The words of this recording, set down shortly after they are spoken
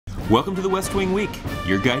Welcome to the West Wing Week,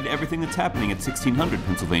 your guide to everything that's happening at 1600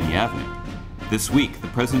 Pennsylvania Avenue. This week, the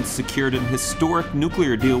president secured an historic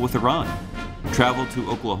nuclear deal with Iran, traveled to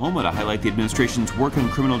Oklahoma to highlight the administration's work on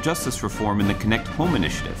criminal justice reform in the ConnectHome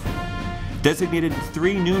Initiative, designated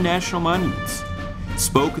 3 new national monuments,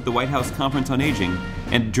 spoke at the White House Conference on Aging,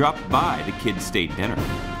 and dropped by the Kids State Dinner.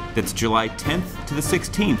 That's July 10th to the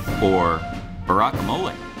 16th, or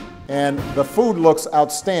Barack-amole. And the food looks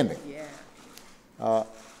outstanding.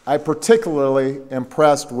 I'm particularly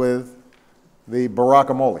impressed with the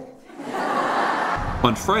Barack-amole.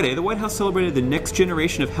 On Friday, the White House celebrated the next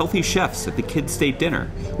generation of healthy chefs at the Kids State Dinner,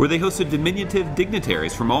 where they hosted diminutive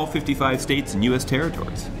dignitaries from all 55 states and U.S.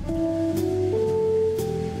 territories.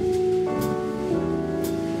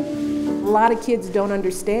 A lot of kids don't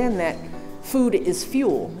understand that food is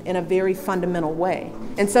fuel in a very fundamental way.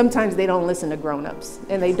 And sometimes they don't listen to grown-ups,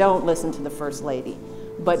 and they don't listen to the First Lady.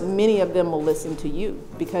 But many of them will listen to you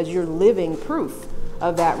because you're living proof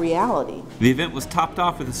of that reality. The event was topped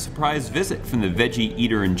off with a surprise visit from the veggie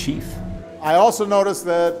eater-in-chief. I also noticed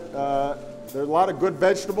that there are a lot of good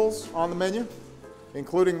vegetables on the menu,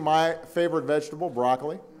 including my favorite vegetable,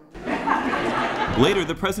 broccoli. Later,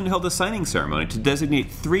 the president held a signing ceremony to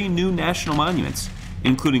designate 3 new national monuments,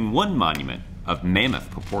 including 1 monument of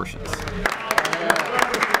mammoth proportions.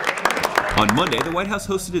 On Monday, the White House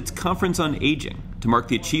hosted its Conference on Aging to mark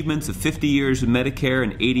the achievements of 50 years of Medicare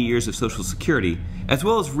and 80 years of Social Security, as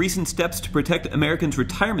well as recent steps to protect Americans'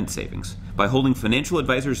 retirement savings by holding financial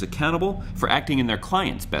advisors accountable for acting in their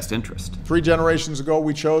clients' best interest. 3 generations ago,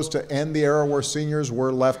 we chose to end the era where seniors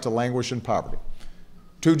were left to languish in poverty.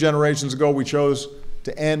 2 generations ago, we chose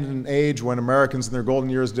to end an age when Americans in their golden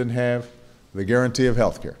years didn't have the guarantee of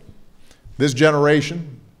health care. This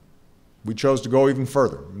generation, we chose to go even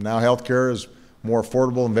further. Now health care is more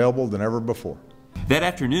affordable and available than ever before. That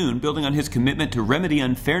afternoon, building on his commitment to remedy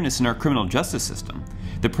unfairness in our criminal justice system,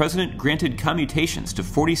 the president granted commutations to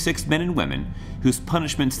 46 men and women whose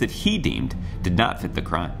punishments that he deemed did not fit the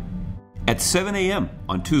crime. At 7 a.m.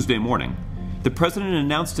 on Tuesday morning, the president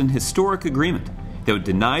announced an historic agreement that would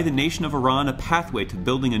deny the nation of Iran a pathway to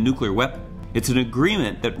building a nuclear weapon. It's an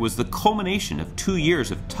agreement that was the culmination of 2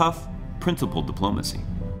 years of tough, principled diplomacy.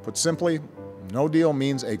 Put simply, no deal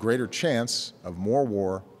means a greater chance of more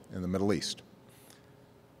war in the Middle East.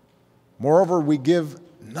 Moreover, we give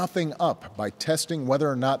nothing up by testing whether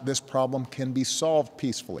or not this problem can be solved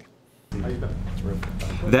peacefully.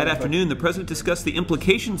 That afternoon, the president discussed the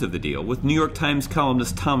implications of the deal with New York Times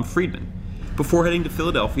columnist Tom Friedman before heading to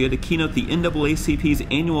Philadelphia to keynote the NAACP's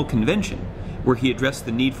annual convention, where he addressed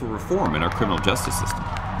the need for reform in our criminal justice system.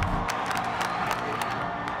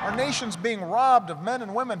 Our nation's being robbed of men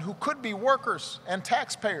and women who could be workers and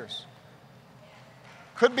taxpayers,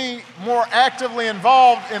 could be more actively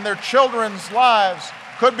involved in their children's lives,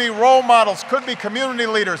 could be role models, could be community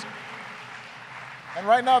leaders. And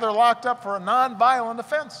right now they're locked up for a non-violent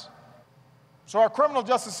offense. So our criminal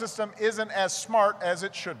justice system isn't as smart as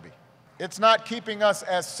it should be. It's not keeping us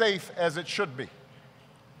as safe as it should be.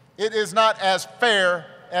 It is not as fair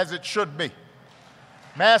as it should be.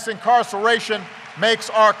 Mass incarceration makes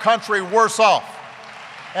our country worse off,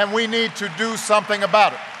 and we need to do something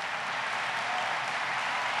about it.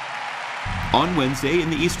 On Wednesday in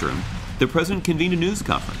the East Room, the president convened a news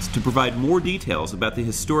conference to provide more details about the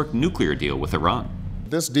historic nuclear deal with Iran.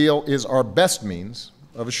 This deal is our best means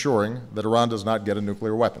of assuring that Iran does not get a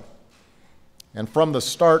nuclear weapon. And from the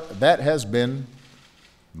start, that has been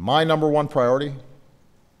my #1 priority,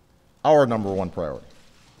 our #1 priority.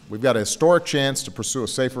 We've got a historic chance to pursue a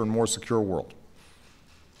safer and more secure world,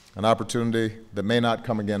 an opportunity that may not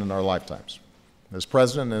come again in our lifetimes. As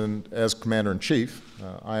President and as Commander-in-Chief,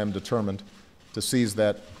 I am determined to seize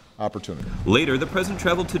that opportunity. Later, the president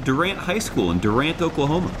traveled to Durant High School in Durant,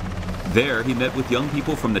 Oklahoma. There, he met with young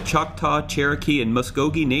people from the Choctaw, Cherokee, and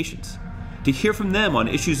Muskogee nations to hear from them on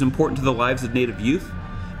issues important to the lives of Native youth,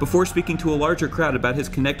 before speaking to a larger crowd about his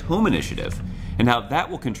ConnectHome Initiative and how that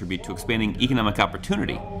will contribute to expanding economic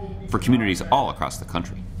opportunity for communities all across the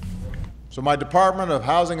country. So my Department of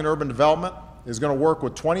Housing and Urban Development is going to work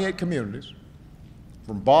with 28 communities,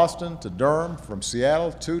 from Boston to Durham, from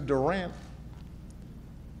Seattle to Durant.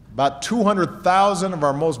 About 200,000 of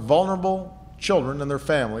our most vulnerable children and their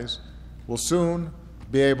families will soon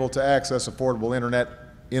be able to access affordable internet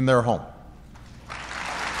in their home.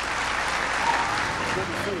 Good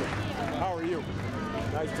to see you. How are you?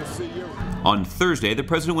 Nice to see you. On Thursday, the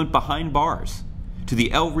president went behind bars to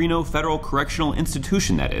the El Reno Federal Correctional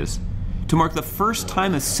Institution, that is, to mark the first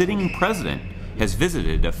time a sitting president has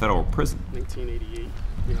visited a federal prison. 1988.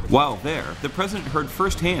 While there, the president heard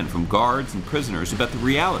firsthand from guards and prisoners about the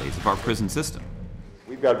realities of our prison system.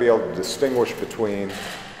 We've you've got to be able to distinguish between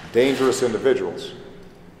dangerous individuals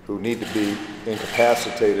who need to be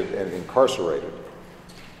incapacitated and incarcerated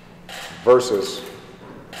versus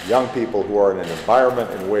young people who are in an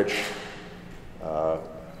environment in which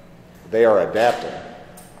they are adapting,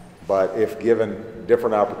 but if given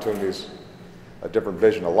different opportunities, a different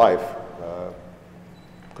vision of life,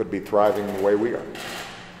 could be thriving the way we are.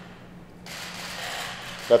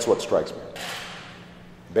 That's what strikes me.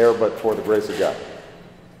 There but for the grace of God.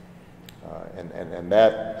 And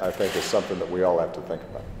that, I think, is something that we all have to think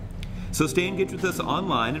about. So stay engaged with us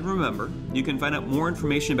online, and remember, you can find out more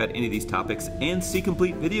information about any of these topics and see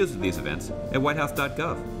complete videos of these events at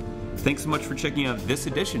whitehouse.gov. Thanks so much for checking out this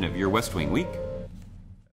edition of your West Wing Week.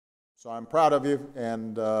 So I'm proud of you,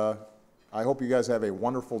 and I hope you guys have a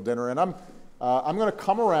wonderful dinner. And I'm going to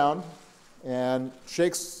come around and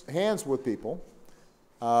shake hands with people,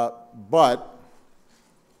 but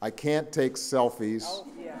I can't take selfies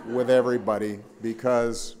with everybody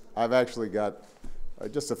because I've actually got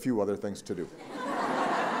just a few other things to do.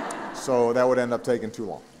 So that would end up taking too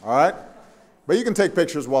long, all right? But you can take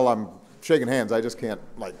pictures while I'm shaking hands. I just can't,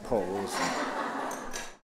 like, pose.